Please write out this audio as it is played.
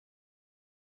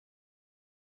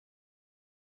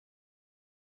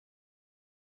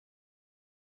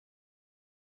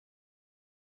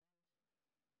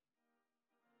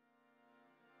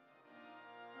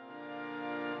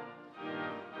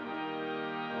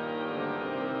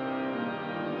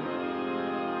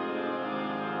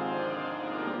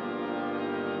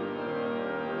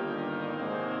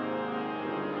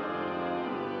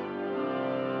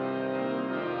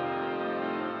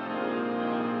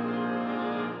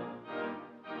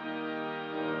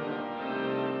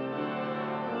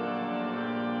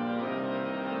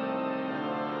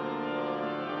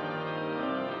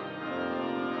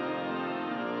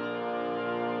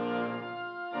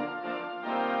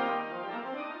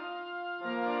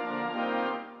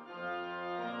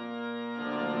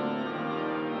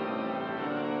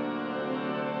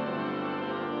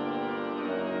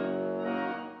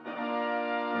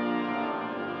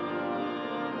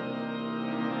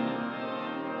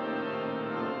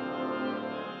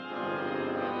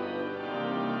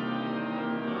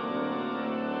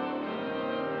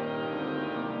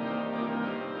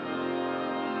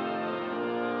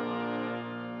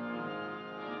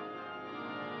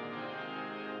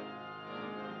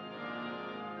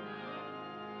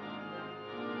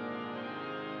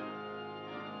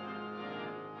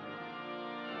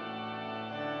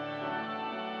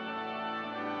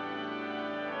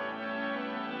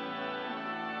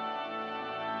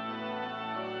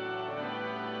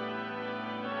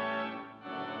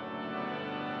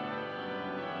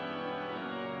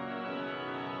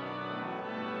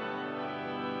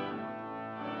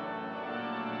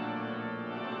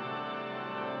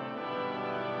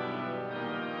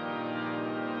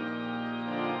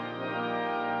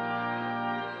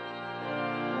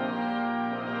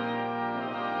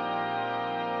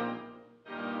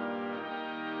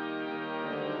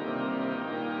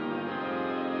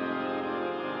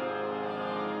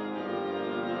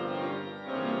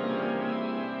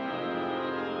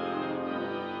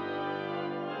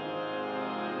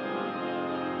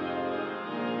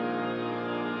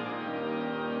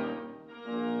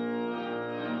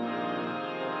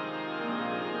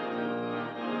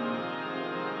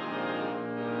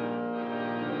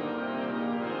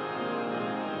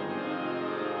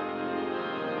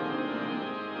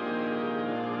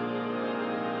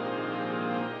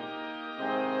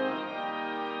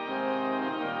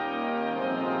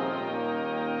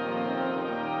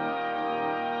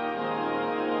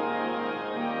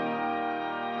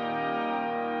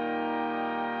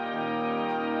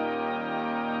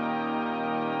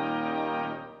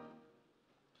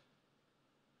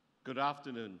Good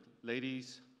afternoon,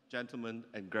 ladies, gentlemen,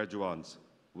 and graduates.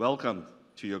 Welcome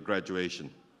to your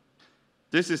graduation.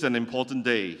 This is an important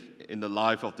day in the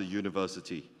life of the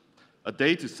university, a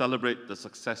day to celebrate the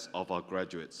success of our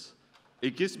graduates.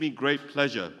 It gives me great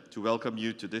pleasure to welcome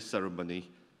you to this ceremony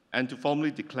and to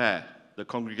formally declare the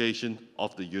congregation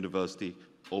of the university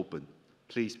open.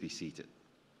 Please be seated.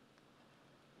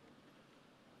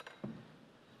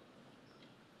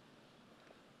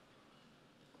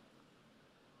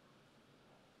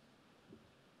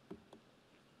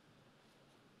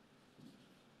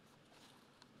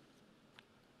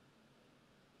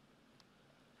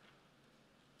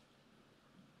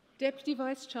 Deputy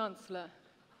Vice-Chancellor,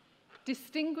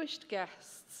 distinguished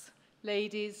guests,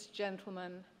 ladies,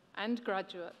 gentlemen, and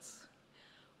graduates,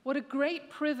 what a great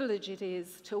privilege it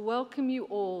is to welcome you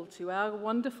all to our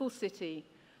wonderful city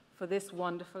for this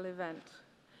wonderful event.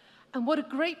 And what a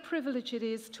great privilege it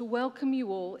is to welcome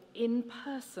you all in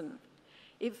person.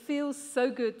 It feels so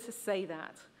good to say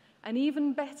that, and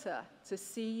even better to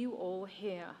see you all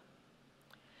here.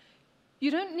 You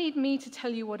don't need me to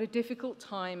tell you what a difficult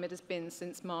time it has been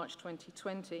since March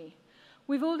 2020.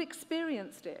 We've all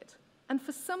experienced it, and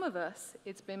for some of us,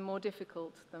 it's been more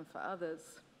difficult than for others.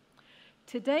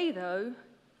 Today, though,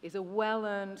 is a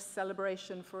well-earned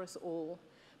celebration for us all,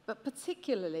 but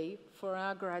particularly for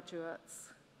our graduates.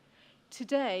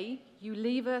 Today, you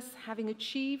leave us having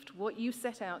achieved what you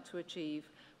set out to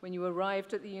achieve when you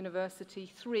arrived at the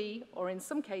university 3, or in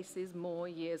some cases, more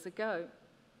years ago.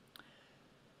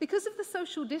 Because of the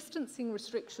social distancing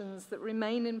restrictions that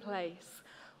remain in place,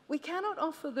 we cannot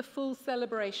offer the full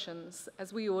celebrations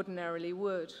as we ordinarily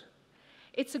would.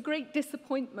 It's a great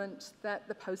disappointment that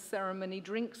the post-ceremony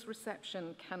drinks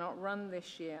reception cannot run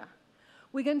this year.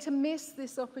 We're going to miss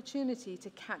this opportunity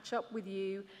to catch up with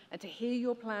you and to hear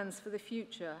your plans for the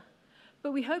future,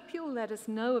 but we hope you'll let us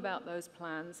know about those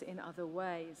plans in other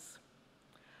ways.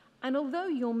 And although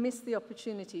you'll miss the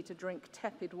opportunity to drink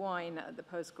tepid wine at the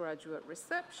postgraduate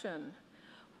reception,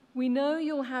 we know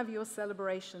you'll have your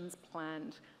celebrations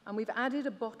planned, and we've added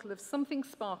a bottle of something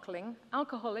sparkling,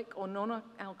 alcoholic or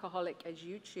non-alcoholic as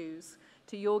you choose,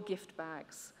 to your gift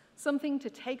bags, something to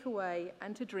take away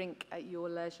and to drink at your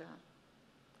leisure.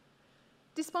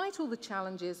 Despite all the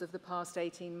challenges of the past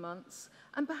 18 months,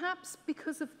 and perhaps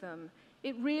because of them,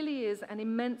 it really is an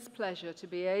immense pleasure to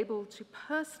be able to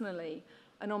personally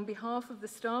and on behalf of the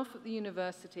staff at the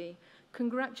university,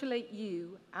 congratulate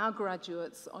you, our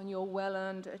graduates, on your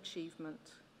well-earned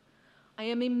achievement. I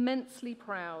am immensely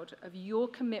proud of your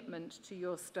commitment to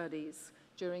your studies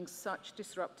during such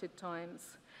disrupted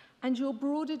times, and your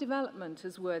broader development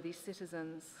as worthy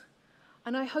citizens.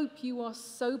 And I hope you are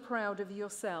so proud of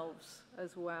yourselves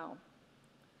as well.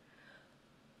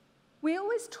 We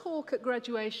always talk at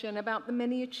graduation about the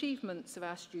many achievements of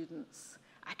our students,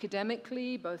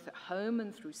 academically, both at home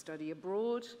and through study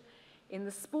abroad, in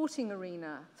the sporting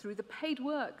arena, through the paid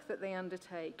work that they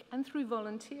undertake, and through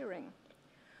volunteering.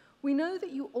 We know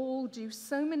that you all do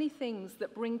so many things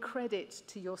that bring credit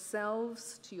to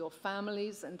yourselves, to your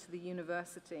families, and to the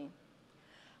university.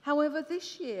 However,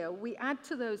 this year, we add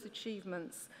to those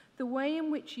achievements the way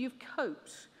in which you've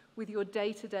coped with your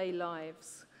day-to-day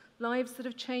lives, lives that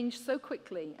have changed so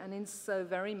quickly and in so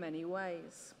very many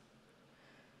ways.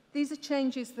 These are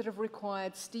changes that have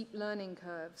required steep learning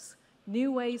curves,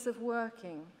 new ways of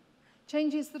working,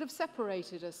 changes that have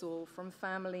separated us all from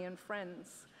family and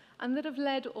friends, and that have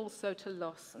led also to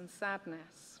loss and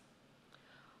sadness.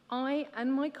 I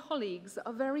and my colleagues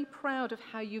are very proud of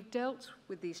how you've dealt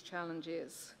with these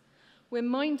challenges. We're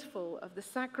mindful of the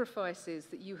sacrifices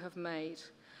that you have made,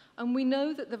 and we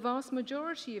know that the vast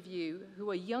majority of you, who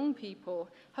are young people,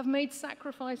 have made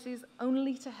sacrifices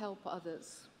only to help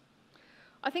others.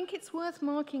 I think it's worth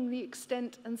marking the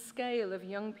extent and scale of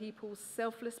young people's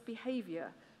selfless behavior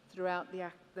throughout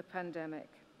the pandemic.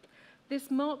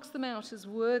 This marks them out as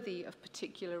worthy of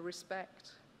particular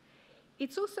respect.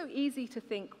 It's also easy to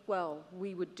think, well,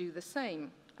 we would do the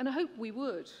same, and I hope we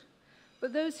would.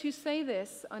 But those who say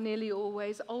this are nearly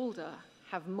always older,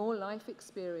 have more life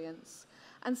experience,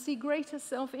 and see greater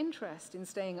self-interest in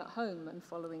staying at home and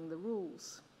following the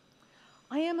rules.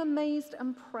 I am amazed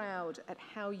and proud at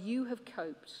how you have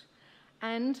coped,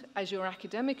 and, as your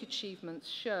academic achievements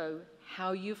show,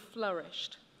 how you've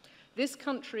flourished. This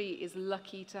country is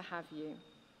lucky to have you.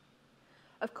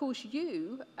 Of course,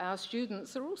 you, our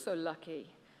students, are also lucky.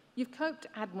 You've coped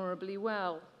admirably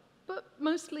well, but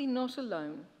mostly not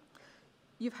alone.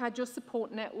 You've had your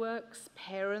support networks,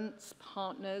 parents,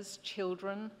 partners,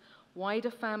 children, wider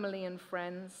family and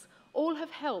friends, all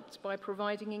have helped by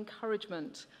providing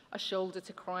encouragement, a shoulder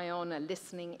to cry on, a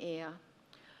listening ear.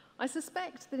 I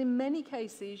suspect that in many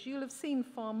cases you'll have seen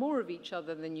far more of each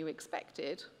other than you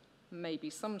expected,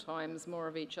 maybe sometimes more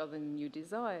of each other than you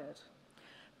desired.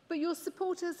 But your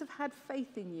supporters have had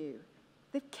faith in you.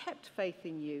 They've kept faith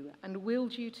in you and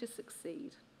willed you to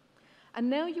succeed.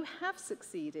 And now you have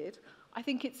succeeded, I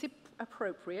think it's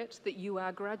appropriate that you,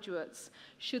 our graduates,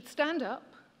 should stand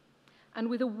up and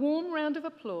with a warm round of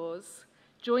applause,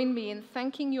 join me in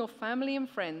thanking your family and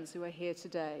friends who are here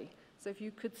today. So if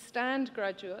you could stand,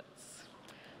 graduates,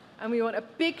 and we want a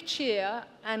big cheer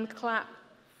and clap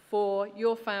for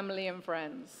your family and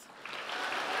friends.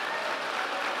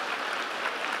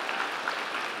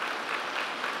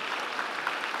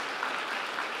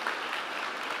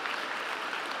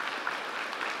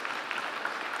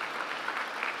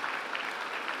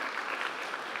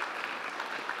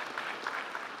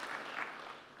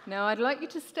 Now, I'd like you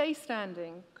to stay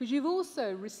standing because you've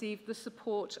also received the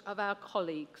support of our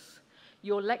colleagues,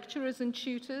 your lecturers and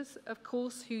tutors, of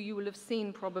course, who you will have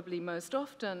seen probably most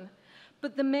often,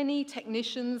 but the many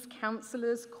technicians,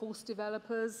 counselors, course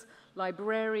developers,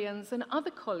 librarians, and other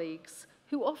colleagues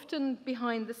who often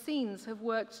behind the scenes have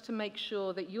worked to make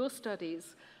sure that your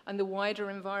studies and the wider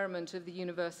environment of the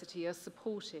university are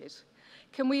supported.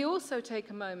 Can we also take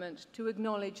a moment to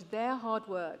acknowledge their hard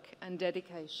work and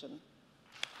dedication?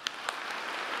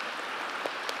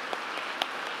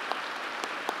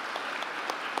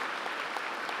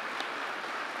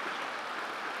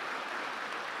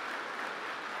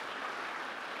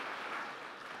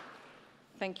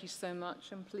 Thank you so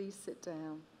much, and please sit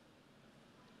down.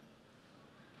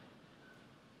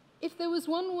 If there was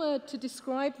one word to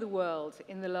describe the world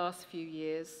in the last few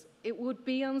years, it would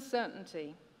be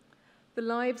uncertainty. The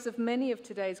lives of many of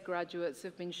today's graduates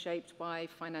have been shaped by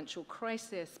financial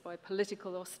crisis, by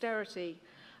political austerity,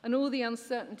 and all the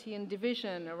uncertainty and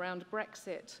division around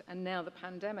Brexit and now the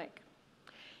pandemic.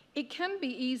 It can be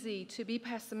easy to be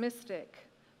pessimistic,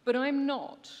 but I'm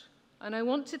not. And I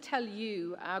want to tell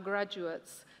you, our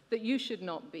graduates, that you should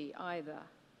not be either.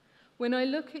 When I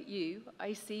look at you,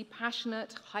 I see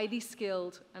passionate, highly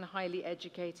skilled, and highly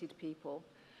educated people.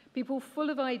 People full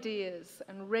of ideas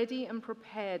and ready and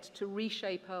prepared to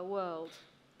reshape our world.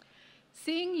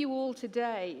 Seeing you all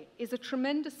today is a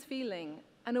tremendous feeling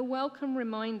and a welcome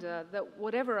reminder that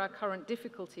whatever our current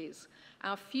difficulties,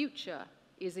 our future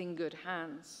is in good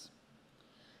hands.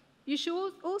 You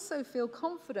should also feel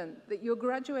confident that you're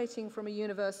graduating from a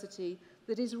university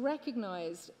that is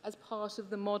recognized as part of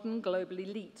the modern global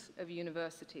elite of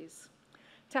universities,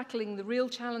 tackling the real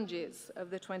challenges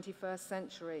of the 21st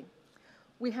century.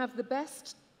 We have the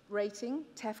best rating,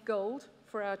 TEF Gold,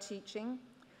 for our teaching.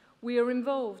 We are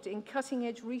involved in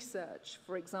cutting-edge research,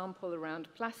 for example, around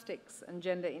plastics and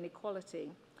gender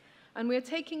inequality. And we are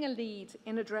taking a lead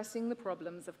in addressing the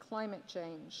problems of climate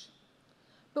change.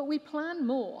 But we plan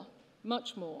more,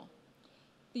 much more.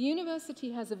 The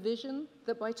university has a vision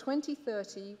that by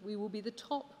 2030 we will be the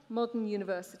top modern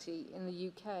university in the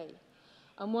UK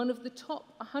and one of the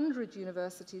top 100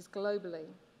 universities globally.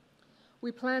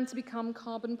 We plan to become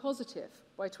carbon positive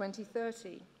by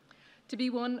 2030, to be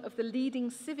one of the leading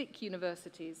civic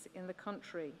universities in the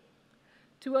country,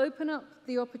 to open up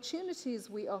the opportunities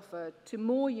we offer to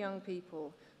more young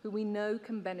people who we know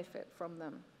can benefit from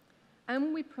them.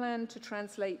 And we plan to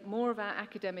translate more of our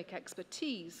academic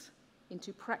expertise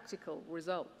into practical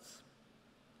results.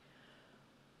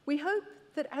 We hope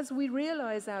that as we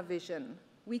realize our vision,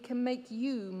 we can make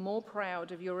you more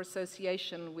proud of your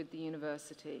association with the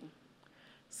university.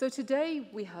 So today,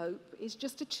 we hope, is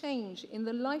just a change in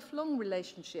the lifelong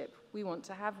relationship we want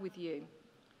to have with you.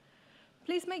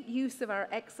 Please make use of our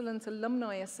excellent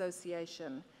alumni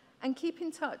association and keep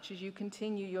in touch as you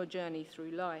continue your journey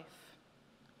through life.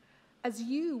 As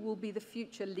you will be the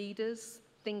future leaders,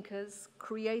 thinkers,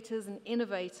 creators, and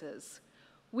innovators,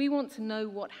 we want to know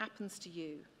what happens to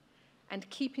you and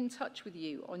keep in touch with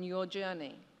you on your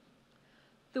journey.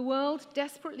 The world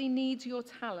desperately needs your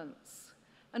talents,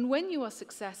 and when you are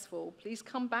successful, please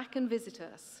come back and visit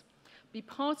us. Be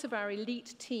part of our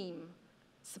elite team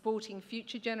supporting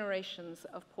future generations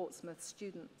of Portsmouth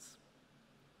students.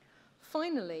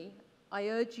 Finally, I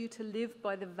urge you to live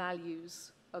by the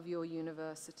values of your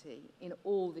university in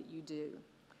all that you do.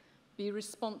 Be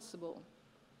responsible,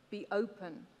 be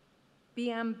open,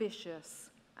 be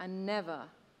ambitious, and never,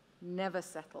 never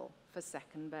settle for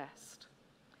second best.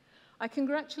 I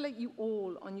congratulate you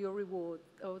all on your awards,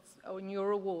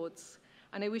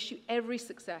 and I wish you every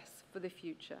success for the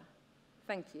future.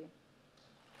 Thank you.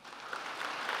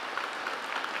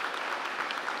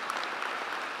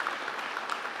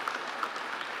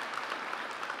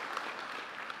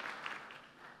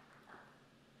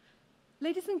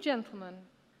 Ladies and gentlemen,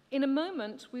 In a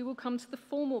moment, we will come to the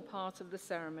formal part of the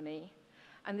ceremony,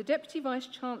 and the Deputy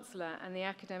Vice-Chancellor and the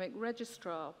Academic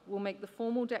Registrar will make the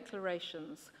formal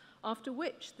declarations, after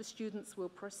which the students will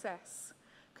process,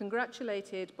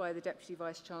 congratulated by the Deputy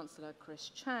Vice-Chancellor, Chris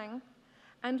Chang,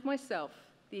 and myself,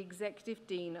 the Executive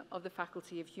Dean of the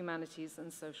Faculty of Humanities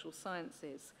and Social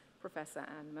Sciences, Professor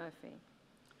Anne Murphy.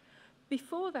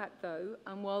 Before that, though,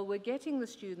 and while we're getting the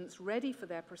students ready for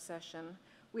their procession,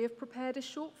 we have prepared a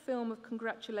short film of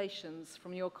congratulations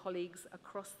from your colleagues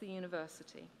across the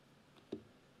university.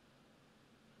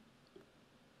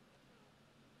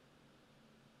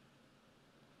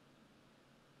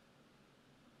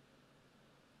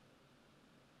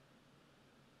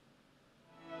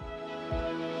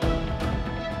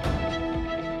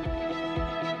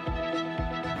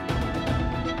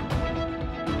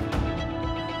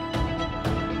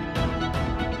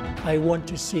 I want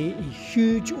to say a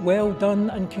huge well done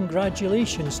and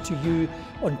congratulations to you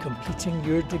on completing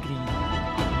your degree.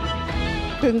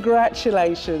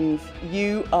 Congratulations,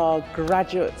 you are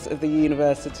graduates of the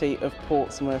University of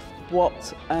Portsmouth.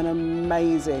 What an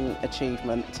amazing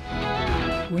achievement.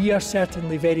 We are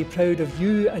certainly very proud of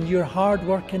you and your hard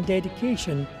work and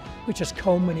dedication, which has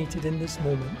culminated in this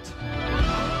moment.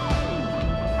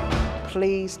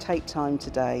 Please take time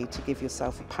today to give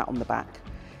yourself a pat on the back,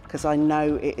 because I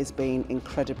know it has been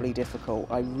incredibly difficult.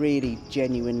 I really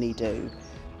genuinely do.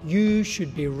 You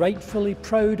should be rightfully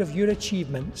proud of your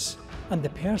achievements and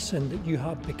the person that you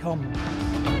have become.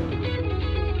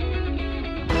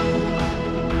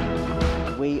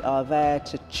 We are there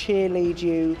to cheerlead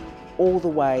you all the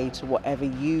way to whatever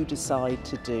you decide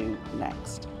to do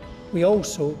next. We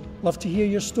also love to hear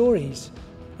your stories,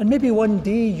 and maybe one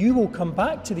day you will come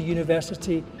back to the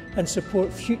university and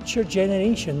support future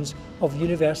generations of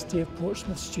University of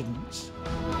Portsmouth students.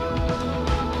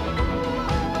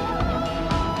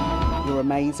 You're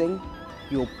amazing,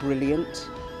 you're brilliant,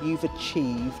 you've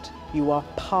achieved, you are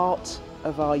part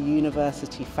of our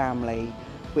university family,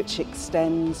 which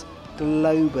extends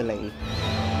globally.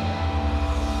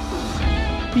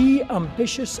 Be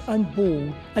ambitious and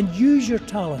bold, and use your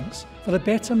talents for the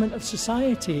betterment of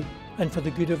society and for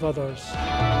the good of others.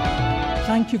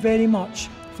 Thank you very much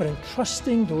for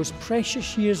entrusting those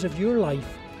precious years of your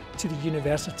life to the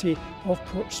University of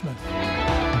Portsmouth.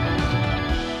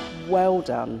 Well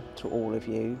done to all of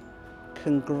you.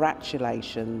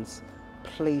 Congratulations.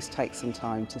 Please take some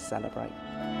time to celebrate.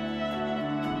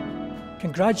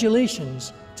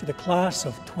 Congratulations to the class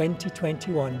of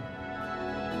 2021.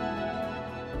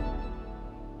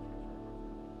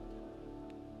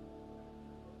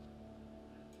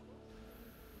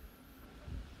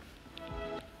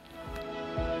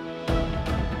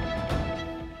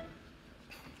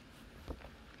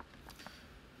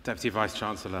 Deputy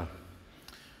Vice-Chancellor,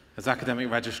 as Academic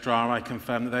Registrar, I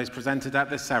confirm that those presented at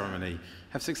this ceremony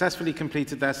have successfully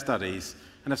completed their studies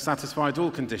and have satisfied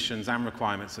all conditions and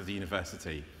requirements of the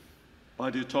University. By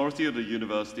the authority of the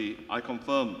University, I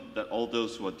confirm that all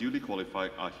those who are duly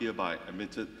qualified are hereby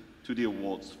admitted to the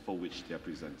awards for which they are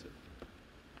presented.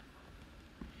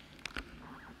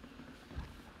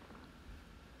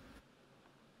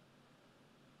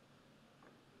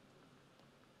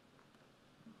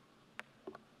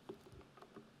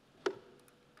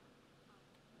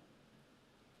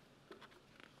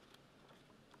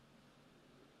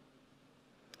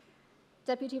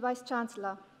 Deputy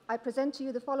Vice-Chancellor, I present to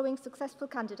you the following successful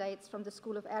candidates from the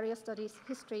School of Area Studies,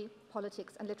 History,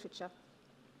 Politics and Literature.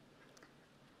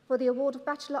 For the award of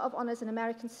Bachelor of Honours in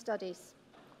American Studies,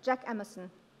 Jack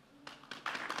Emerson.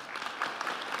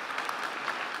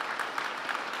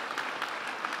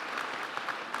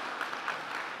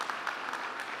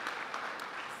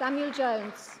 Samuel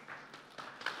Jones.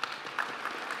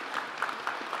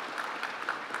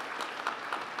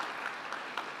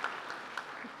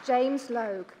 James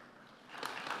Logue.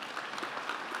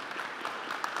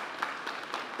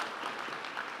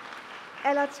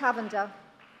 Ella Tavender.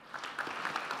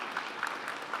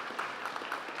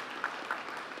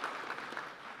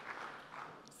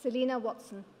 Selina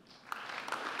Watson.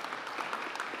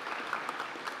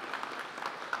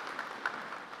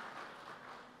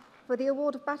 For the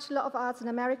award of Bachelor of Arts in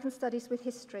American Studies with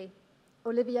History,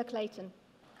 Olivia Clayton.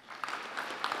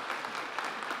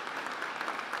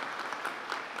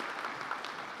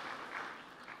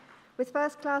 With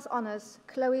first-class honours,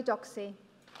 Chloe Doxey.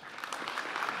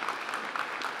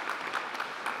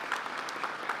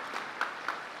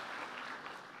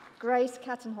 Grace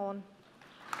Cattenhorn.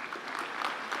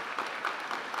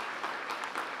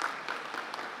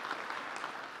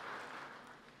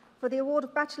 For the award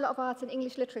of Bachelor of Arts in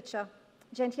English Literature,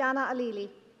 Gentiana Alili.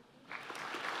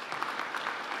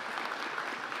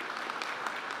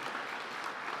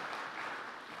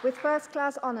 With first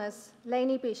class honours,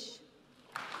 Lainey Bish.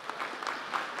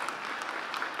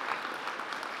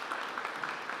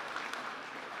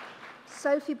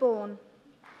 Sophie Bourne.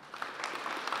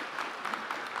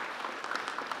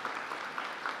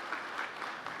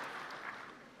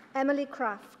 Emily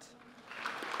Kraft.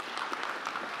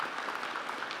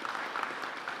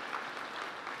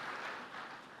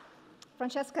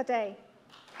 Francesca Day.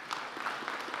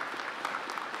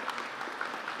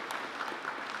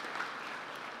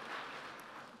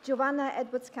 Giovanna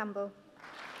Edwards-Campbell.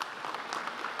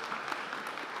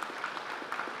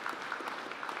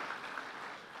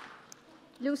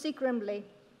 Lucy Grimley.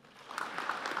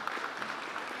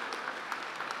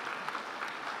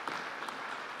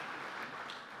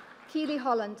 Keely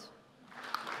Holland.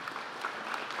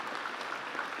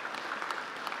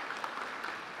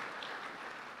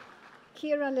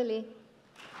 Kira Lilly.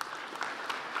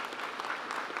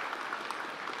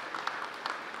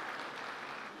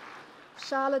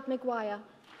 Charlotte McGuire.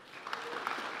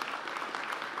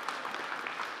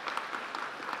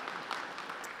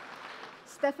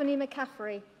 Stephanie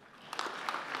McCaffrey.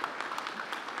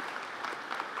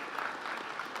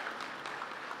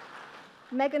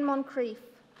 Megan Moncrief.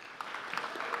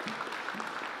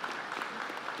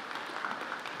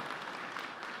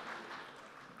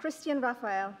 Christian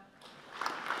Raphael.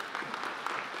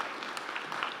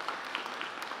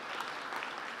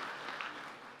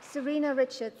 Serena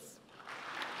Richards.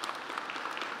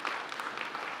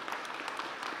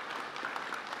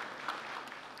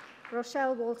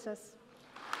 Rochelle Walters.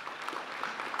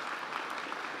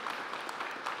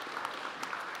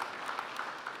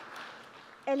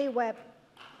 Ellie Webb.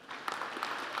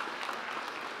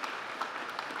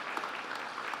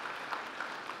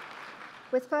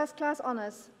 With first class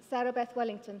honours, Sarah Beth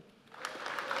Wellington.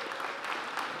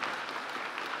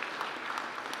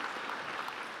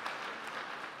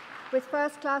 With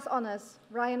first class honours,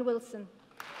 Ryan Wilson.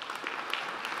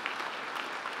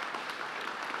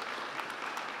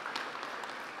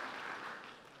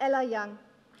 Ella Young.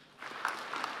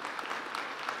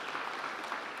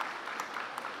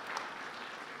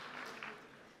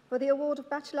 For the award of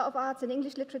Bachelor of Arts in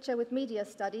English Literature with Media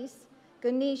Studies,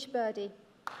 Ganesh Birdie.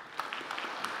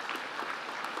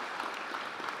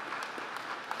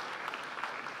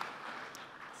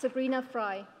 Sabrina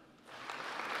Fry.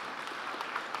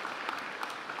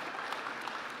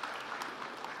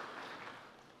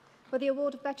 For the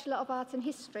award of Bachelor of Arts in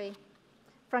History,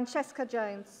 Francesca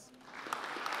Jones.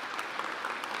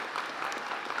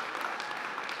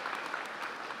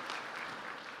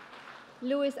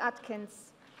 Louis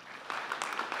Atkins.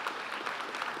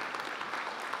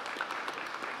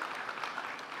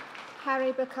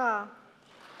 Harry Bakar.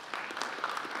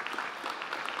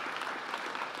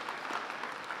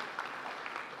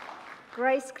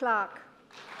 Grace Clark.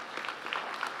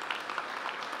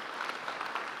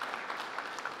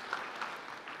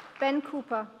 Ben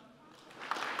Cooper.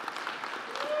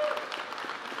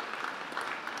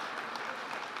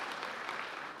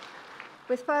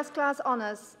 With first class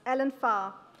honours, Ellen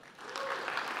Farr.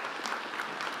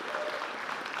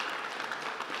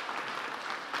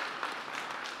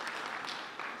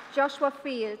 Joshua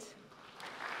Field.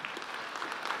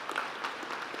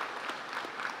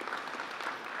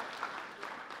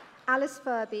 Alice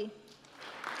Furby.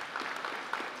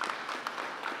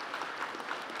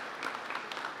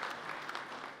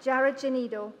 Jared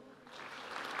Janido.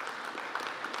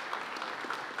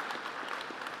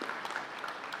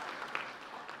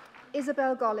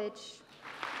 Isabel Gollidge.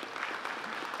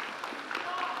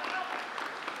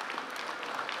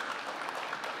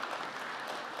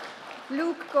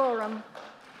 Luke Gorham.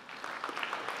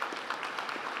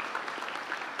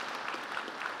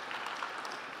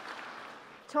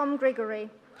 Tom Grigory.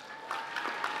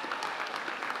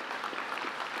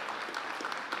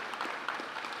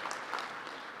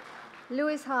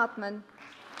 Louis Hartman.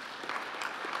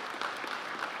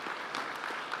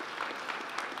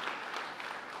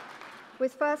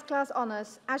 With first class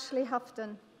honours, Ashley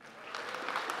Houghton.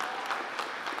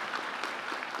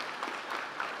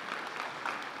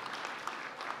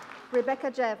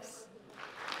 Rebecca Jeffs.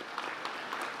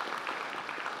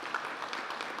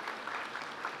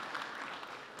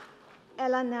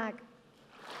 Ella Nag.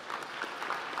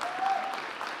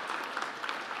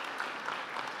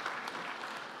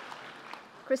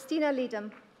 Christina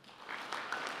Leedham.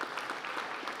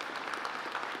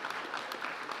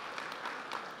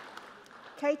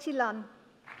 Katie Lunn.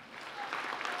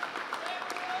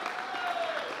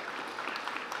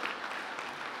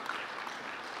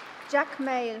 Jack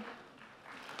Mail.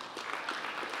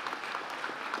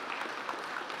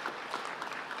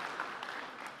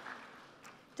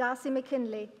 Darcy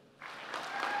McKinley.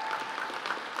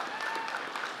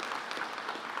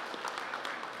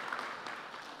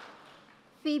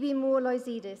 Phoebe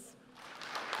Moore-Loizidis.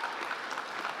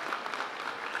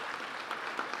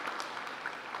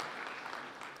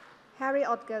 Harry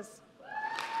Odgers.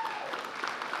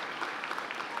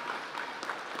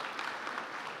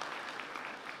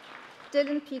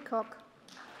 Dylan Peacock.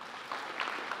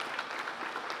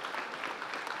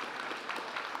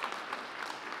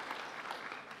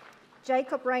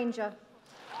 Jacob Ranger.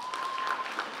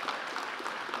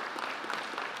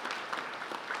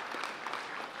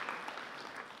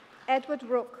 Edward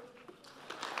Rook.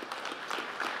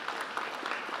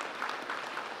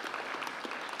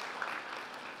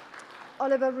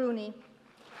 Oliver Rooney.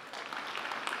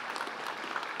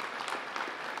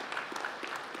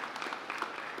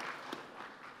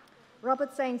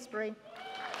 Robert Sainsbury.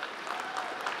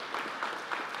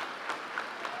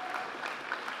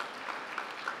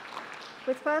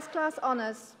 With first-class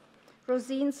honours,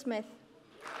 Rosine Smith.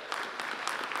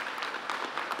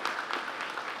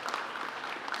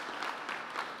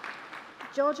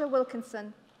 Georgia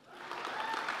Wilkinson.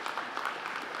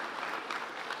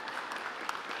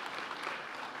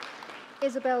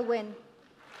 Isabel Wynne.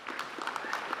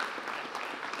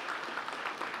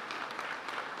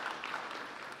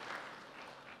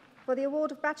 For the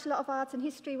award of Bachelor of Arts in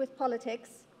History with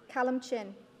Politics, Callum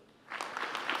Chin.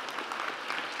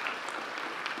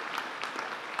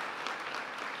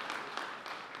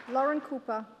 Lauren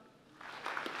Cooper.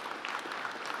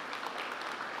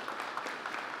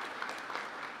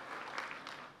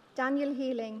 Daniel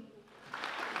Healing.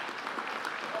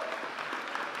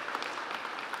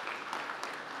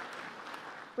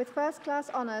 With first-class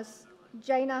honours,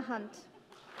 Jana Hunt.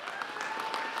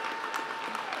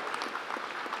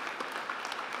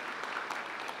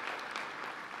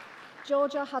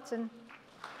 Georgia Hutton.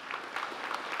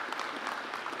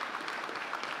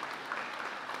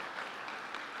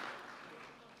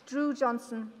 Drew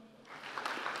Johnson.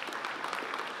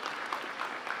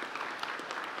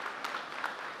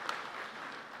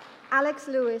 Alex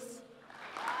Lewis.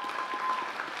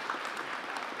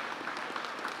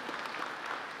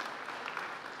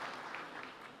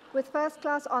 With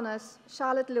first-class honours,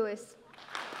 Charlotte Lewis.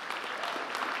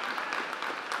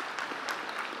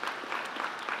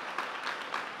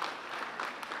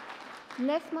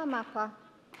 Nefma Mapa.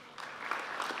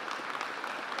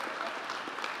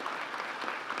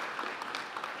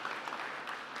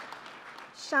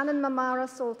 Shannon Mamara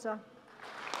Salter.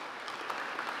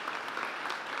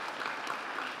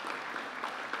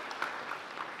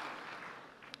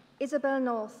 Isabel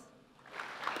North.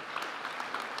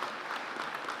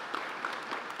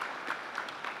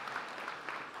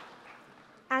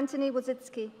 Anthony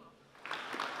Wozicki.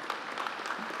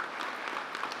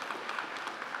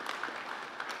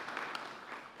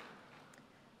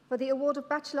 For the award of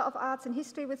Bachelor of Arts in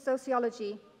History with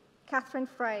Sociology, Catherine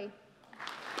Frey.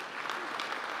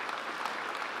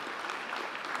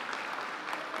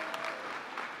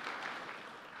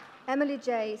 Emily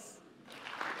Jays.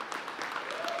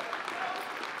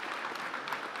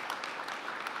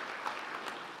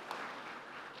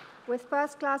 With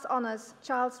first-class honours,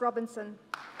 Charles Robinson.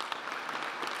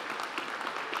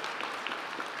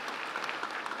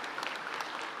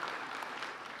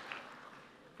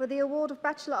 For the award of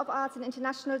Bachelor of Arts in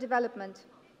International Development,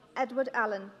 Edward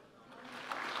Allen.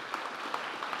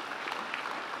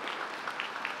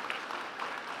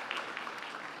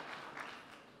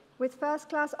 With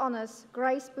first-class honours,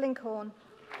 Grace Blinkhorn.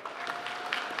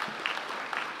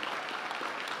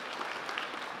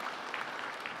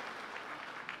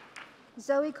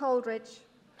 Zoe Coldridge.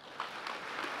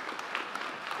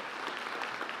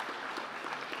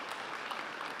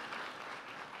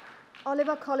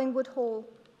 Oliver Collingwood Hall.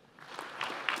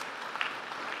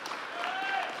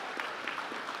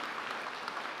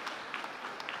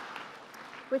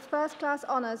 With first-class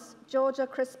honours, Georgia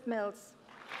Crisp Mills.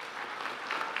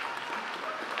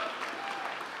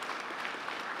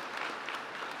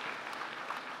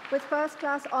 With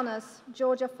first-class honours,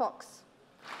 Georgia Fox.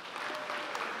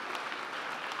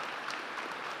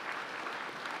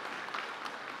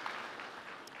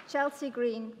 Chelsea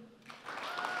Green.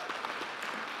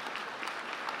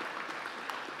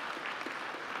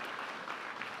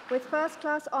 With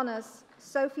first-class honours,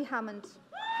 Sophie Hammond.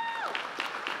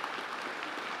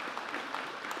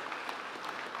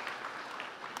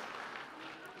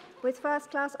 With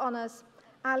first-class honours,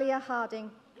 Alia Harding.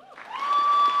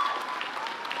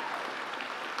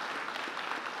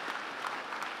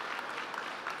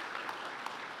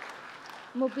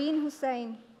 Mubin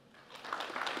Hussain.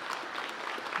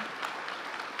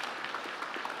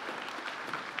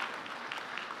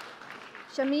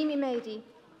 Shameen Imedi.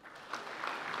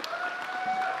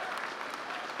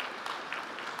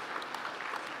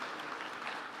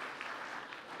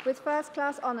 With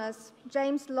first-class honours,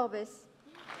 James Lovis.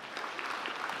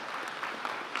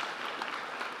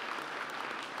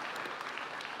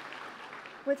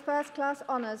 With first-class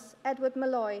honours, Edward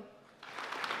Malloy.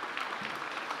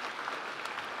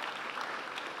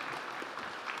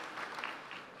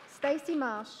 Stacey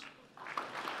Marsh.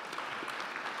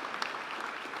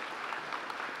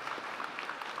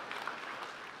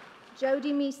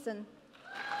 Jodie Meeson.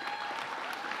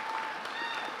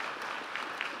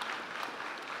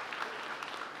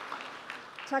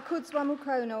 Takudzwa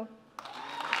Mukono.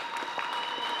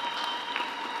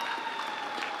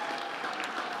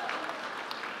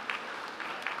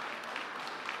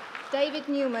 David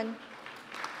Newman.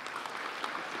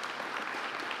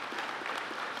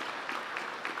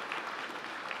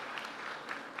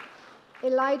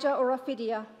 Elijah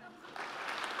Orafidia.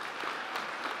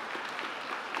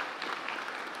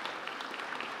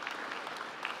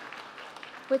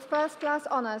 With first-class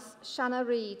honours, Shanna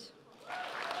Reid.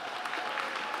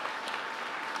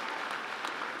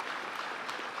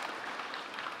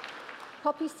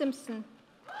 Poppy Simpson.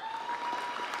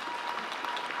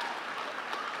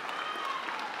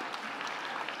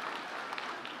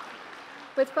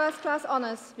 With first-class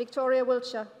honours, Victoria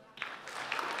Wiltshire.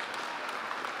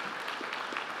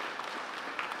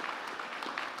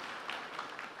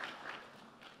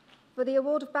 For the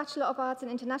award of Bachelor of Arts in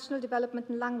International Development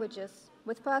and Languages,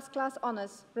 with first-class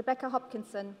honours, Rebecca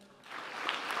Hopkinson.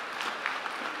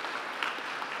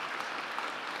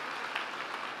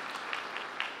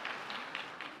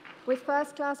 With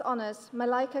first-class honours,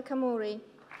 Malaika Kamuri.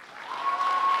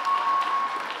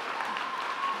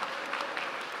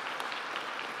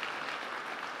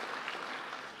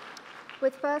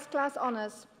 With first-class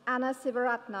honours, Anna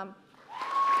Sivaratnam.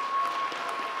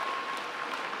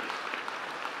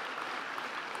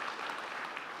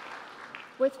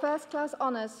 With first-class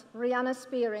honours, Rihanna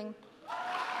Spearing.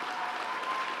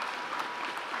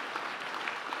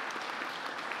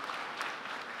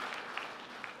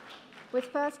 With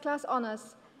first-class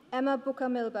honours, Emma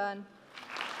Booker-Milburn.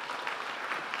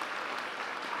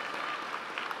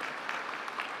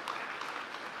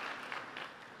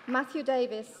 Matthew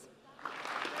Davis.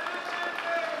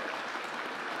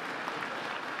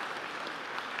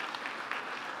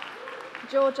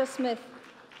 Georgia Smith.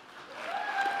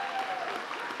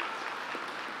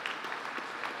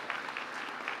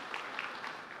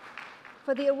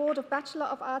 For the award of Bachelor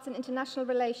of Arts in International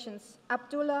Relations,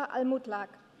 Abdullah Al-Mutlaq.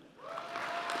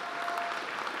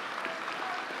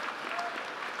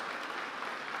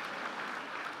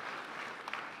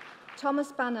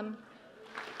 Thomas Banham.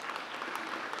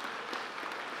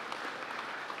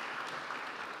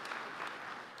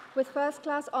 With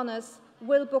first-class honours,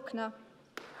 Will Buckner.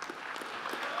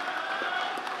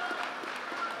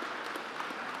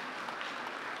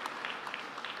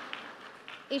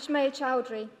 Ishmael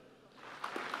Chowdhury.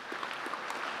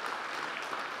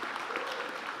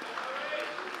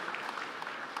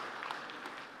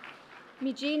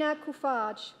 Mijina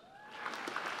Kufaj.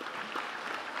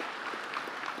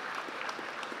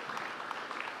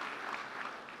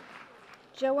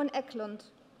 Joan Eklund.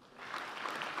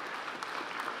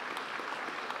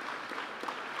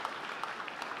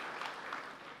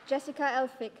 Jessica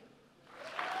Elphick.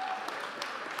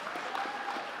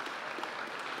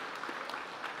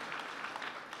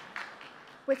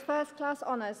 With first-class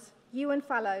honours, Ewan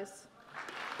Fallows.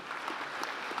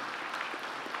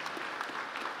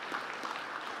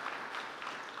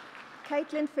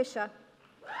 Caitlin Fisher.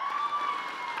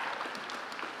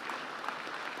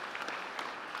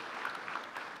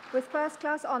 With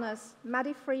first-class honours,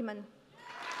 Maddie Freeman.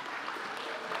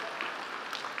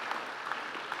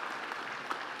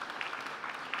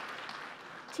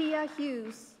 Tia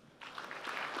Hughes.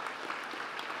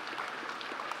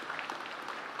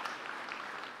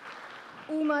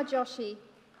 Uma Joshi.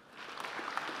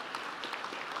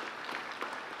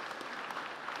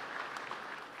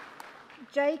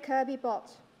 J. Kirby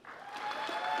Bott.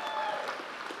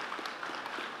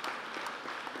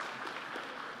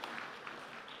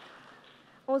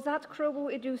 Ozat Krobu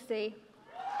Idusi.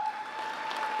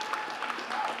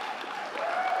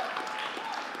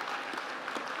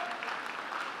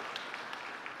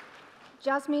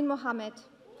 Jasmine Mohammed.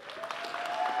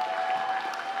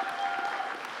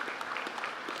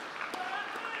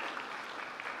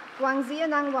 Wangzia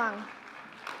Nang Wang.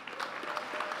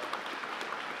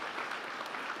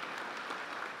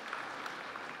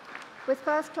 With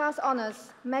first-class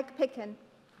honours, Meg Picken.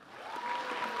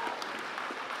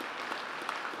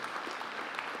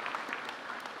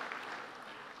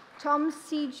 Tom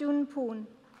Si Jun Poon.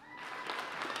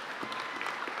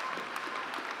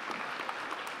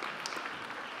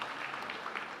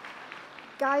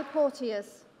 Guy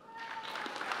Porteous.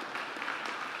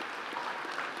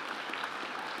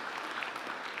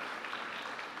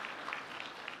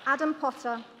 Adam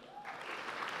Potter.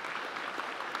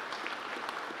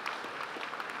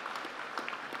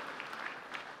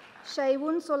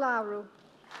 Shewun Solaru.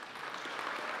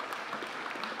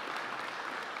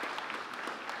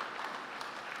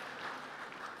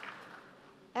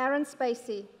 Aaron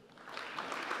Spacey.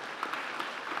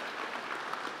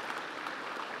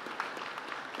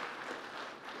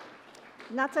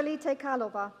 Natalie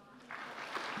Tekalova.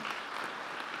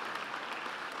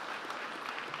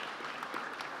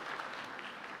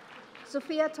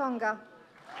 Sophia Tonga.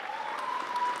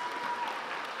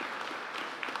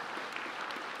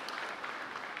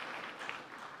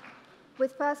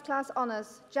 With first-class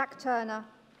honours, Jack Turner.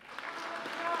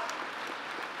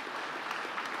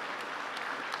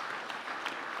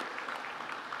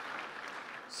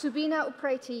 Subina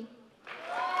Upreti.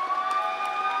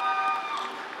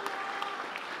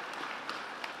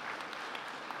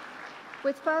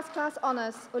 With first-class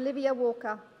honours, Olivia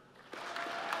Walker.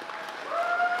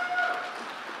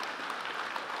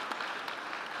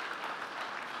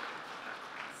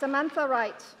 Samantha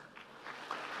Wright.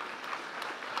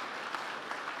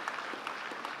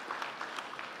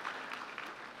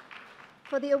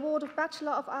 For the award of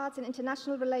Bachelor of Arts in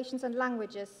International Relations and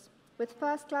Languages, with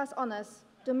first-class honours,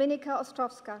 Dominika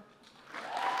Ostrowska.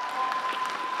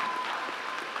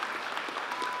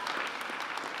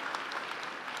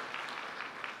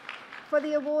 For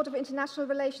the award of International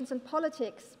Relations and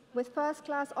Politics, with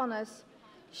first-class honours,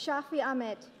 Shafi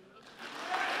Ahmed.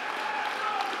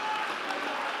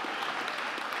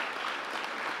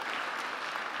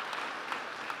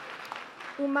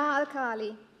 Umar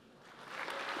Al-Khali.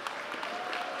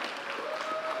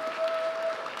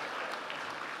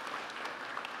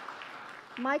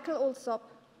 Michael Alsop.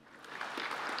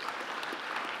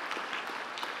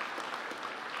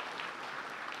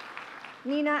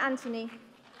 Nina Anthony.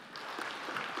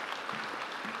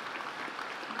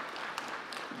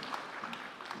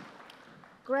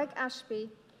 Greg Ashby.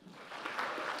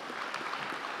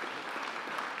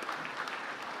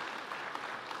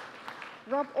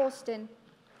 Rob Austin.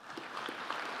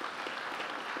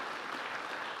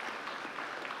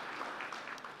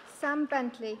 Sam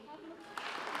Bentley.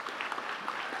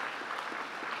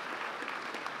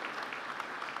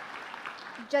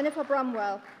 Jennifer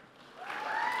Bromwell.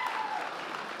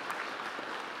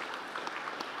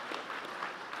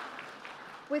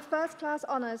 With first-class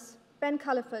honours, Ben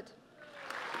Culliford.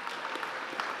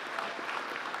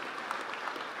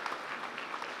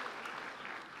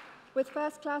 With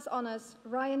first-class honours,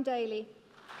 Ryan Daly.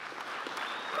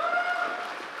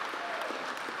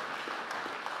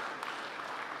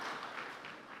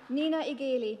 Nina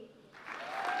Igeli.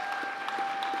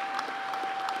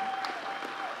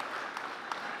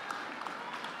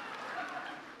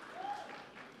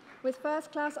 With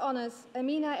first-class honours,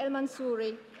 Amina El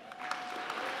Mansouri.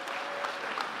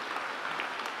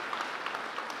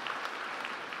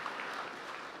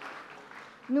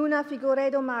 Nuna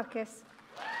Figueiredo Marquez.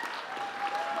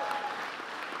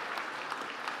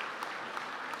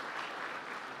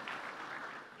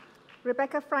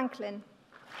 Rebecca Franklin.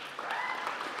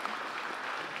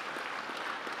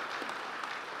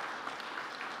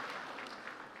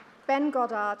 Ben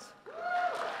Goddard.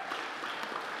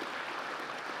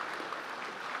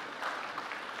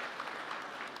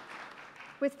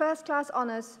 With first-class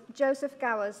honours, Joseph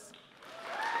Gowers.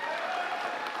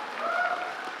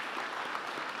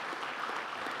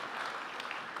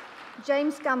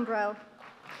 James Gambrell.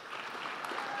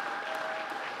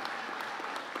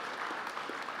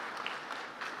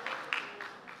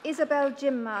 Isabel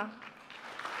Jimma.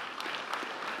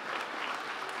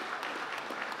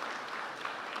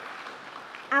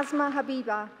 Asma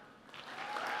Habiba.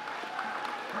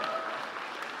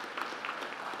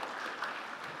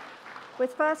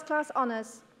 With first-class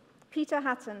honours, Peter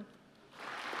Hatton.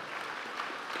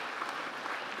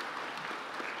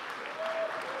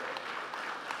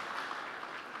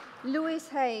 Louis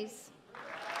Hayes.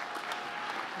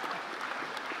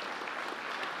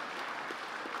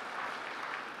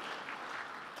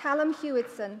 Callum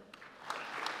Hewitson.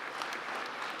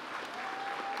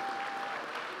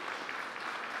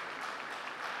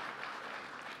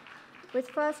 With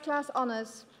first-class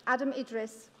honours, Adam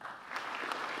Idris.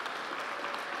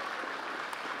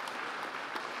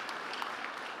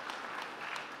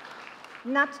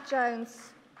 Nat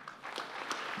Jones.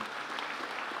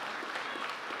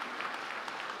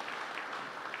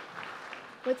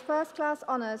 With first-class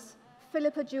honours,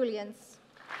 Philippa Julians.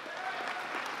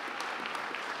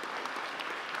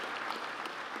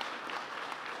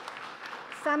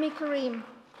 Sami Karim.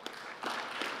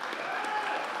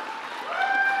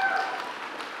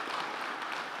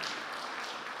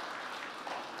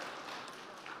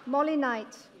 Molly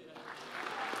Knight.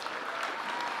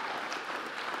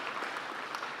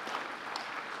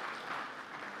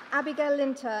 Abigail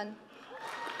Linturn.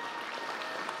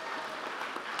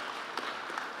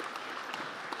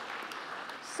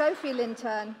 Sophie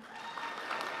Linturn.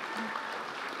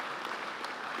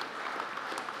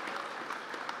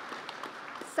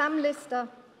 Sam Lister.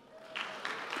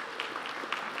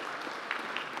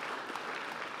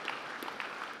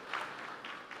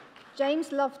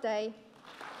 James Loveday.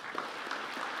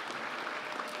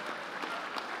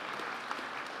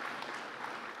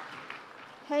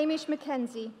 Hamish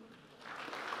Mackenzie.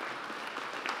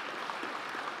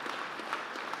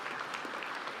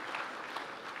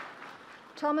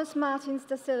 Thomas Martins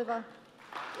da Silva.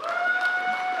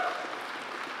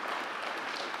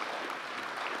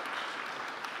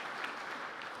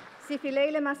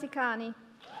 Sifilele Masikani.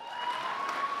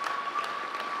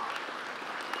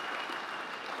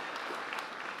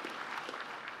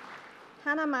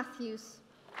 Hannah Matthews.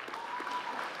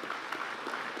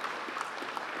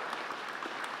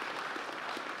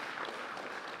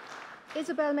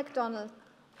 Isabel MacDonald.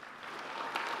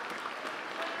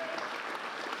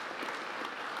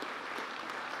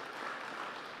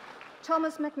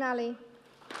 Thomas McNally.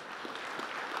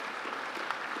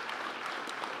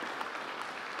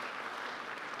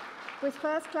 With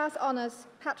first class honours,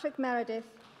 Patrick Meredith.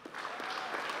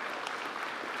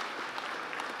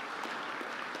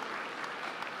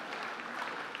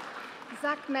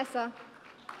 Zach Messer.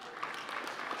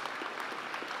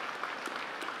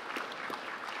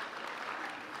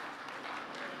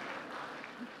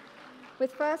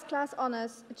 With first class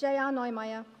honours, J.R.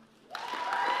 Neumeier.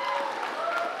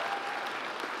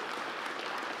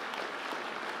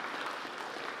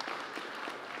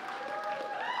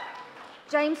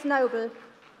 James Noble.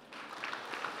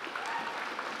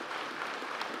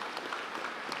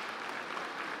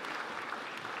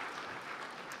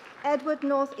 Edward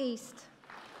Northeast.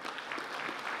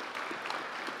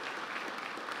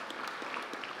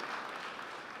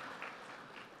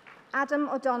 Adam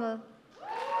O'Donnell.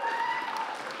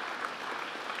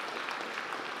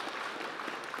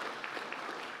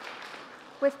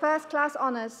 With first class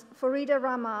honours, Farida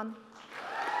Rahman.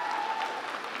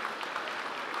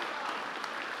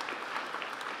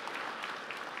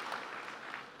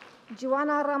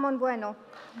 Joanna Ramon Bueno.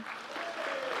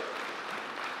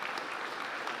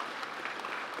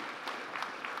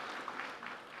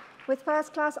 With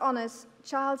first class honours,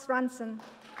 Charles Ranson.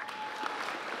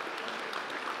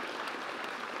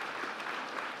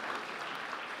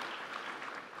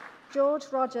 George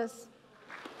Rogers.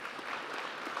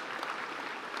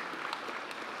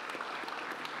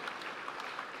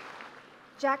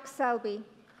 Jack Selby.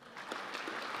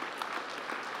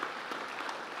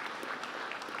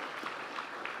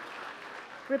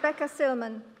 Rebecca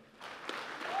Silman.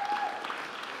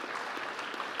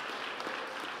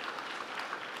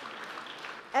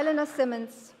 Eleanor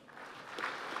Simmons.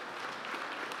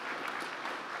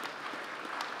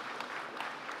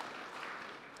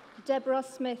 Deborah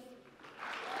Smith.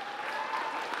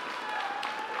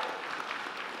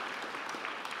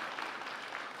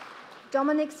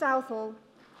 Dominic Southall.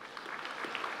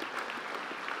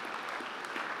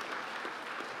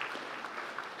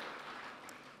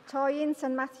 Toyin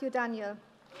St. Matthew Daniel.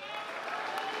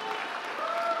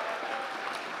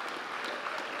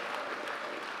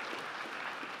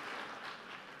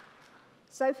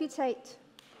 Sophie Tate.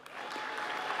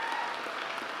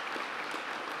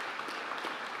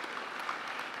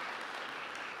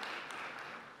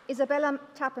 Isabella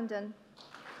Tappenden.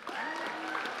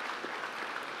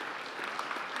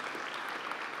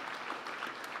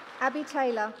 Abby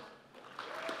Taylor.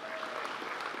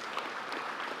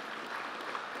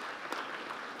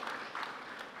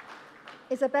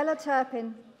 Isabella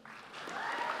Turpin.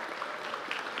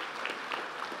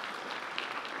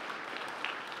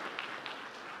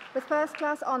 With first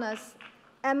class honours,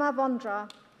 Emma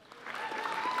Vondra.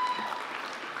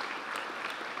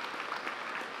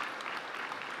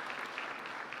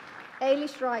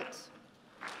 Ailish Wright.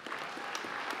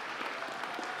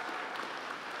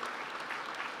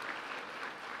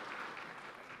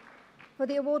 For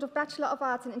the award of Bachelor of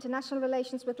Arts in International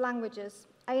Relations with Languages,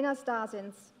 Einar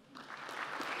Starzins.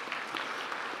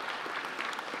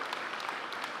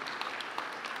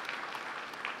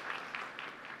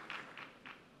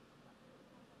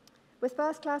 With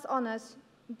first class honours,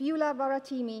 Beulah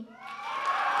Varatimi.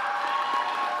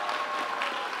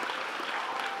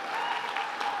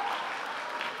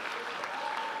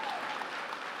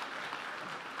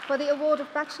 For the award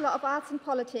of Bachelor of Arts in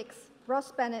Politics,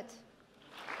 Ross Bennett.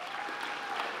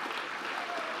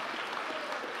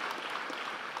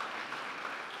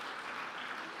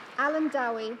 Alan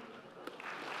Dowie.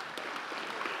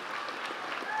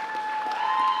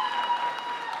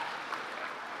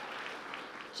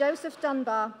 Joseph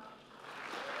Dunbar.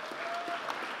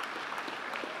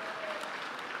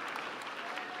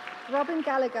 Robin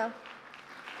Gallagher.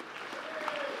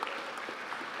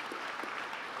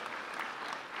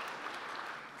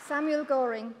 Samuel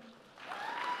Goring.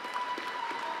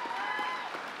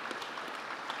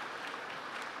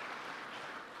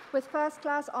 With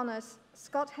first-class honours,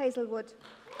 Scott Hazelwood.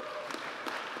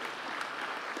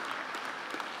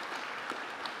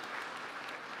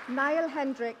 Niall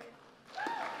Hendrick.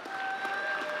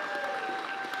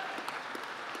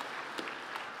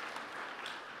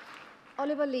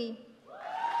 Oliver Lee.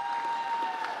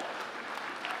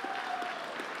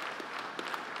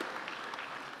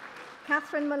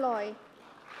 Catherine Malloy.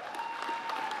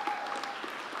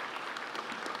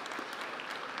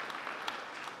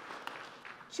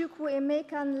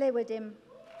 Chukwuemeka Nlewedim.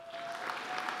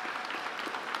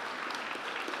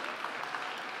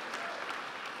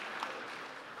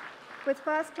 With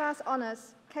first-class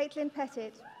honours, Caitlin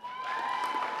Pettit.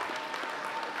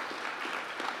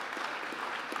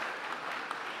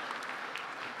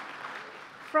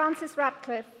 Francis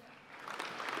Ratcliffe.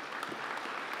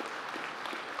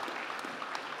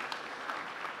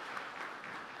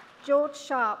 George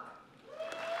Sharp.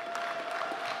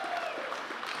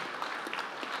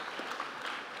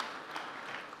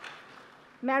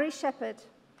 Mary Shepherd.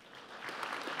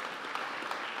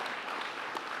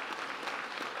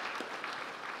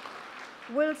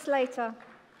 Will Slater.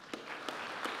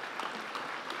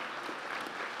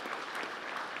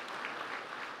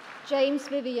 James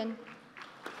Vivian.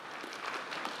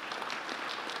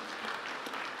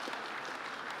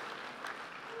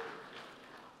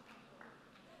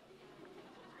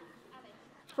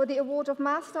 For the award of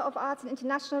Master of Arts in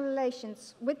International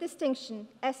Relations, with distinction,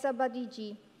 Essa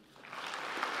Badiji.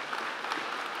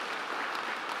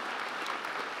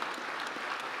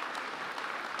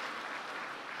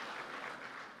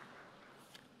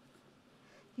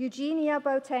 Eugenia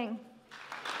Boateng.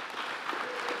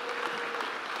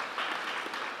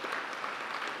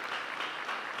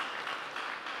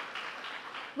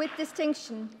 With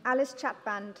distinction, Alice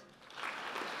Chatband.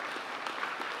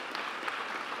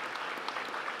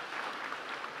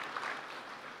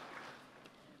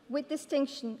 With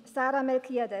distinction, Sarah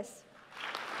Melquiades.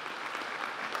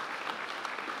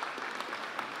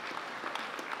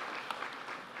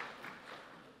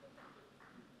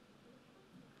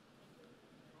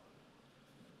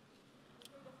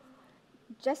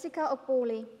 Jessica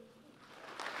Okboli.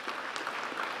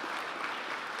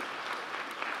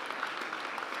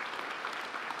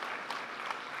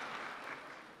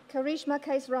 Karishma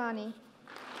Kaisrani.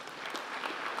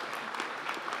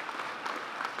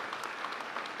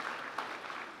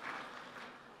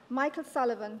 Michael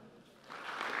Sullivan.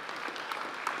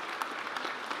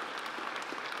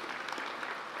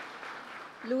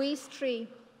 Louise Tree.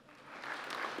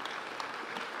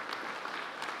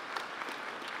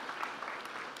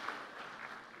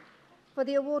 For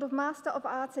the award of Master of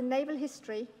Arts in Naval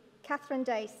History, Catherine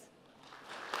Dace.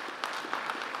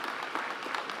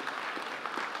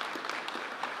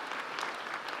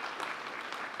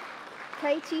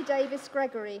 Katie Davis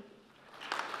Gregory.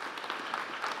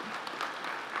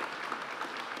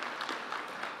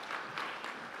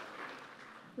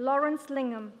 Lawrence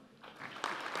Lingham.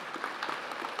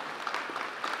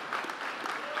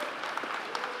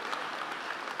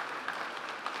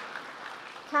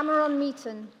 Cameron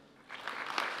Meaton.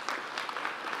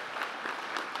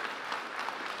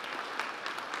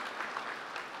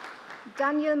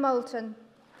 Daniel Moulton.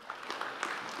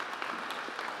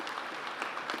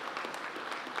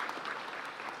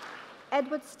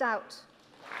 Edward Stout.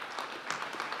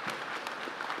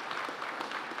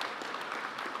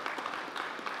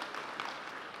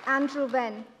 Andrew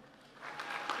Venn.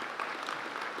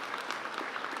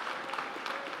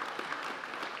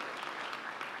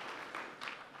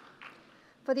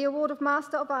 For the award of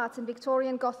Master of Arts in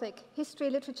Victorian Gothic, History,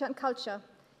 Literature and Culture,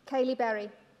 Kaylee Berry.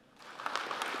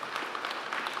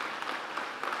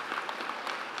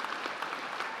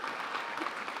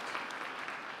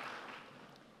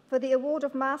 For the award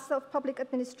of Master of Public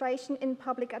Administration in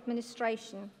Public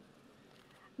Administration,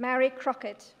 Mary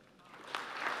Crockett.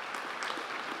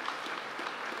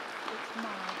 It's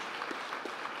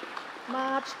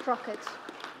Marge Crockett.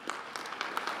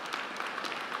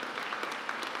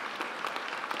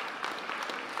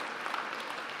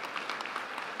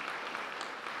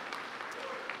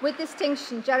 With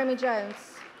distinction, Jeremy Jones.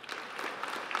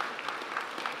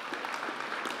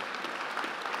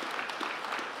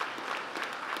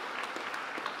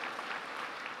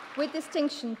 With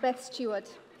distinction, Beth Stewart.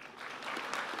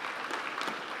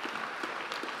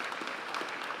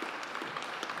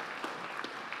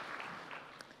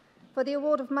 For the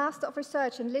award of Master of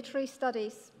Research in Literary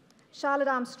Studies, Charlotte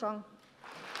Armstrong.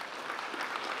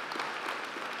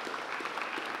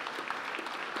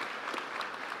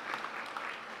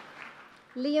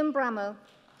 Liam Bramall.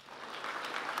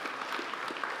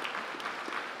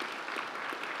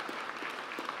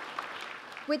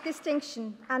 With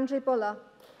distinction, Andrew Buller.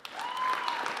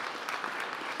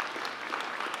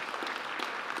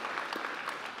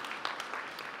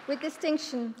 With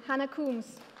distinction, Hannah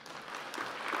Coombs.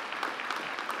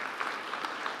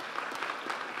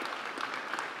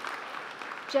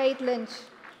 Jade Lynch.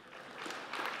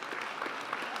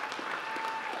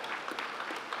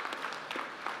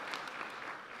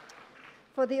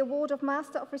 For the award of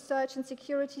Master of Research in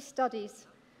Security Studies,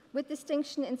 with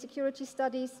distinction in Security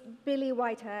Studies, Billy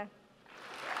Whitehair.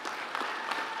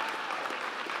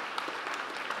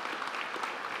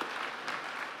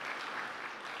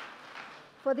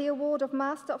 For the award of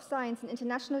Master of Science in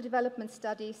International Development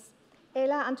Studies,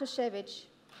 Ela Antoshevich.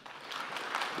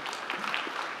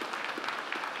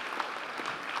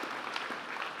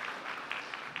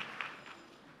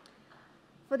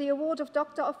 For the award of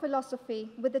Doctor of Philosophy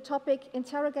with the topic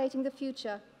Interrogating the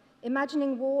Future,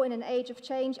 Imagining War in an Age of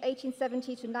Change, 1870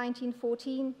 to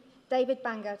 1914, David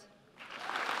Bangert.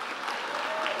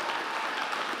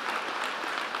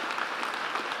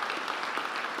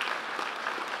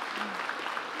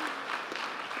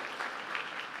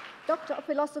 Doctor of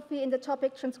Philosophy in the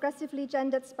topic Transgressively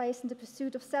Gendered Space in the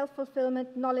Pursuit of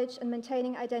Self-Fulfillment, Knowledge and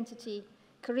Maintaining Identity,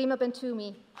 Karima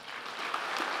Bentoumi.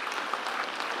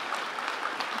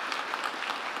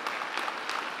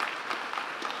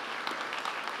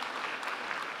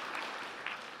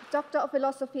 Doctor of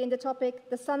Philosophy in the topic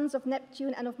The Sons of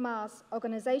Neptune and of Mars,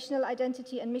 Organizational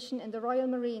Identity and Mission in the Royal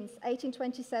Marines,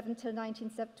 1827 till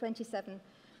 1927,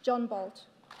 John Bolt.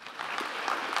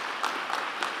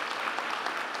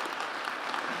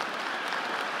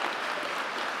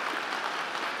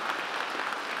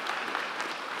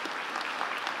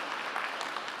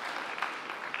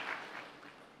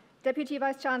 Deputy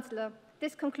Vice-Chancellor,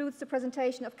 this concludes the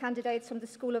presentation of candidates from the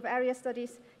School of Area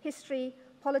Studies, History,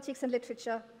 Politics and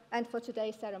Literature, and for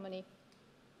today's ceremony.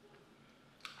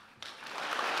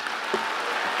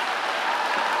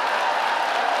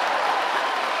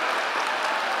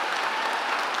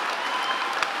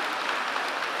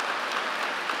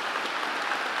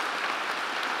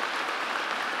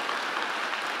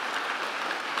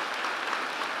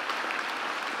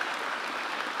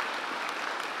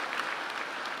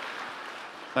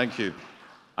 Thank you.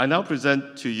 I now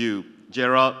present to you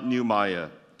Gerard Neumeyer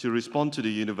to respond to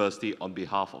the university on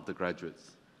behalf of the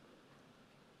graduates.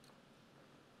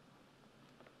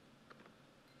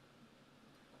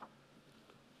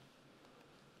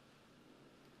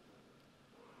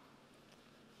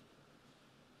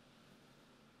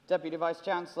 Deputy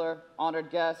Vice-Chancellor,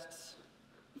 honored guests,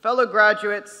 fellow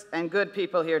graduates, and good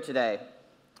people here today.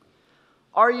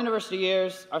 Our university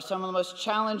years are some of the most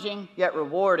challenging yet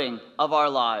rewarding of our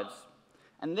lives.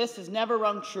 And this has never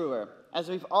rung truer, as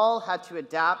we've all had to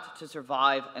adapt to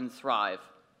survive and thrive.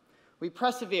 We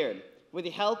persevered with the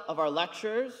help of our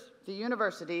lecturers, the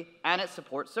university, and its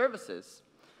support services.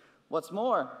 What's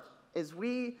more is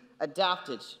we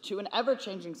adapted to an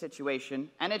ever-changing situation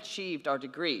and achieved our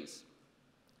degrees.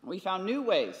 We found new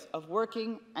ways of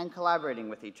working and collaborating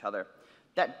with each other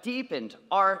that deepened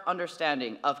our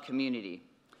understanding of community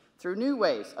through new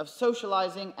ways of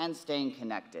socializing and staying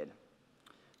connected.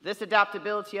 This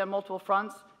adaptability on multiple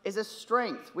fronts is a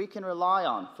strength we can rely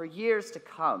on for years to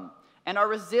come, and our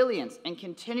resilience in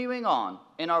continuing on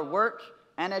in our work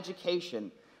and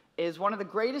education is one of the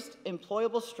greatest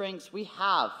employable strengths we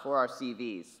have for our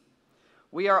CVs.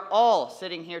 We are all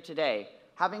sitting here today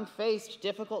having faced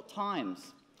difficult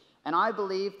times, and I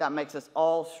believe that makes us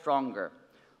all stronger,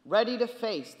 ready to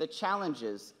face the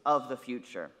challenges of the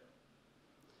future.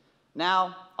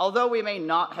 Now, although we may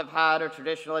not have had a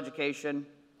traditional education,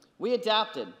 we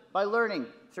adapted by learning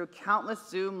through countless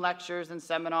Zoom lectures and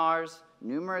seminars,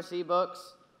 numerous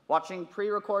ebooks, watching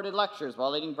pre-recorded lectures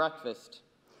while eating breakfast,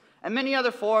 and many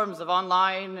other forms of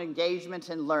online engagement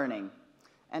and learning.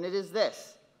 And it is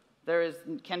this: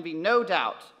 can be no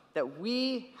doubt that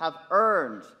we have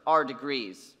earned our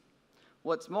degrees.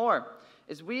 What's more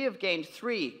is we have gained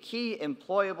 3 key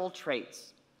employable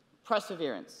traits: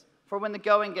 perseverance, for when the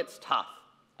going gets tough,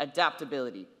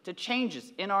 adaptability to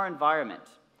changes in our environment,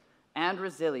 and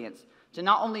resilience to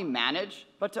not only manage,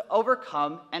 but to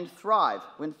overcome and thrive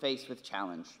when faced with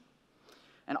challenge.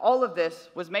 And all of this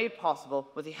was made possible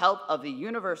with the help of the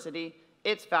university,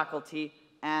 its faculty,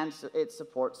 and its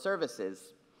support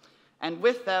services. And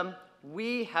with them,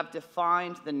 we have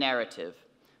defined the narrative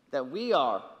that we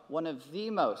are one of the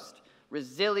most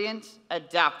resilient,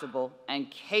 adaptable, and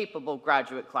capable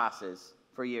graduate classes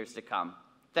for years to come.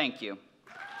 Thank you.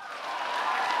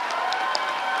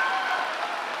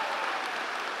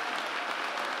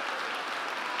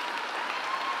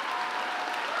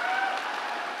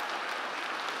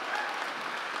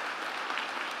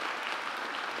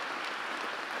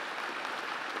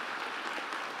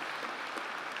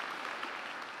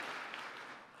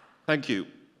 Thank you.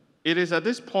 It is at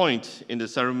this point in the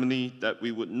ceremony that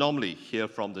we would normally hear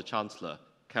from the Chancellor,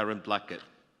 Karen Blackett,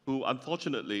 who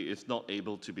unfortunately is not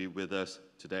able to be with us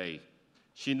today.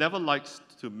 She never likes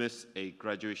to miss a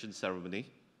graduation ceremony,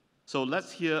 so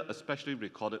let's hear a specially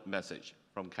recorded message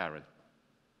from Karen.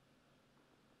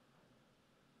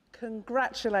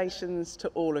 Congratulations to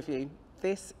all of you.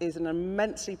 This is an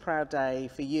immensely proud day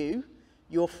for you,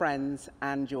 your friends,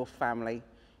 and your family.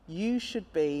 You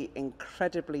should be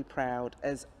incredibly proud,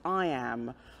 as I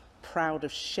am proud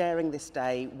of sharing this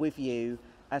day with you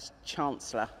as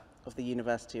Chancellor of the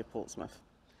University of Portsmouth.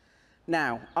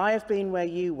 Now, I have been where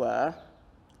you were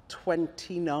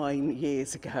 29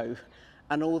 years ago,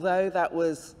 and although that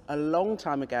was a long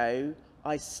time ago,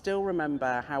 I still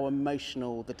remember how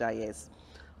emotional the day is.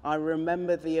 I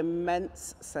remember the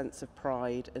immense sense of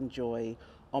pride and joy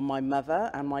on my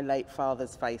mother and my late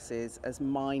father's faces as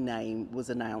my name was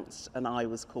announced and I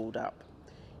was called up.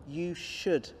 You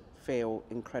should feel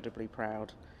incredibly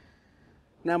proud.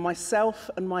 Now, myself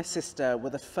and my sister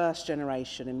were the first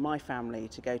generation in my family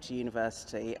to go to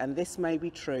university, and this may be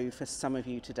true for some of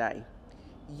you today.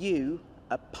 You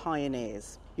are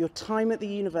pioneers. Your time at the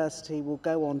university will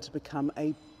go on to become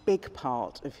a big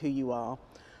part of who you are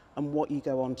and what you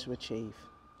go on to achieve.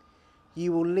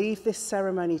 You will leave this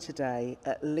ceremony today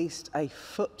at least a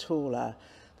foot taller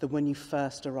than when you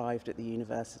first arrived at the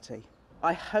university.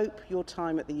 I hope your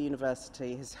time at the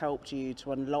university has helped you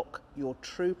to unlock your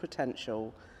true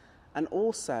potential and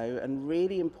also, and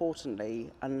really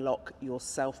importantly, unlock your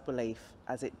self-belief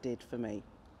as it did for me.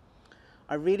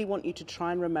 I really want you to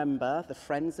try and remember the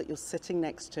friends that you're sitting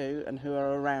next to and who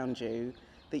are around you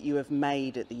that you have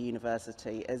made at the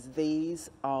university, as these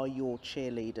are your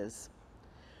cheerleaders.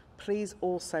 Please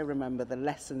also remember the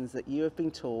lessons that you have been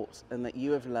taught and that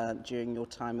you have learnt during your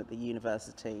time at the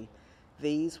university.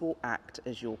 These will act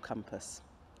as your compass.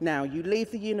 Now, you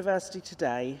leave the university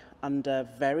today under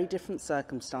very different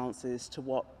circumstances to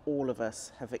what all of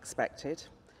us have expected,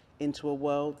 into a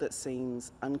world that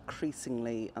seems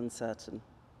increasingly uncertain.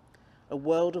 A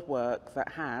world of work that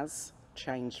has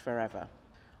changed forever.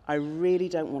 I really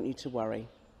don't want you to worry.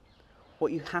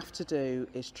 What you have to do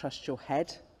is trust your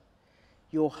head,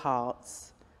 your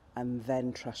hearts, and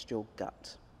then trust your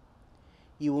gut.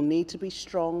 You will need to be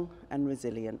strong and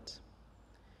resilient.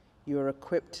 You are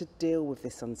equipped to deal with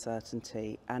this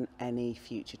uncertainty and any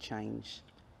future change.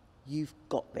 You've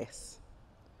got this.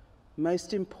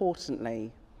 Most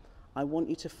importantly, I want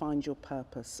you to find your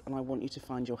purpose and I want you to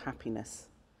find your happiness.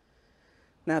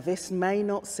 Now, this may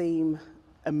not seem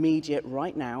immediate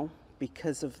right now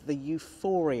because of the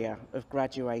euphoria of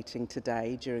graduating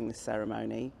today during the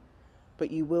ceremony, but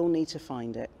you will need to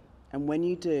find it. And when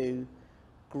you do,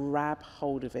 grab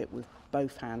hold of it with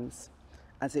both hands,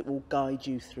 as it will guide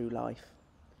you through life.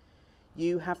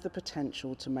 You have the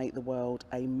potential to make the world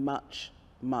a much,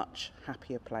 much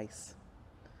happier place.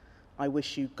 I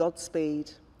wish you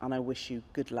Godspeed and I wish you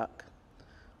good luck.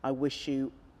 I wish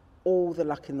you all the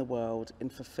luck in the world in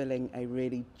fulfilling a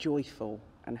really joyful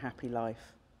and happy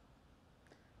life.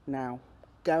 Now,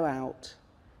 go out,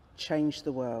 change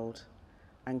the world,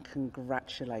 and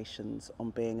congratulations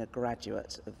on being a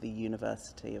graduate of the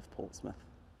University of Portsmouth.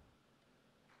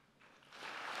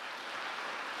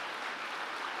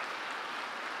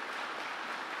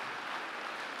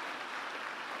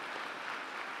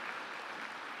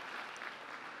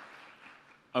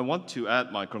 I want to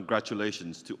add my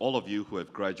congratulations to all of you who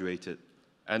have graduated,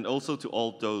 and also to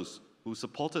all those who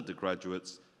supported the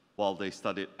graduates while they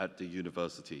studied at the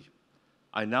university.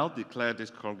 I now declare this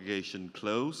congregation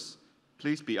closed.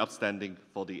 Please be upstanding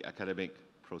for the academic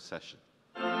procession.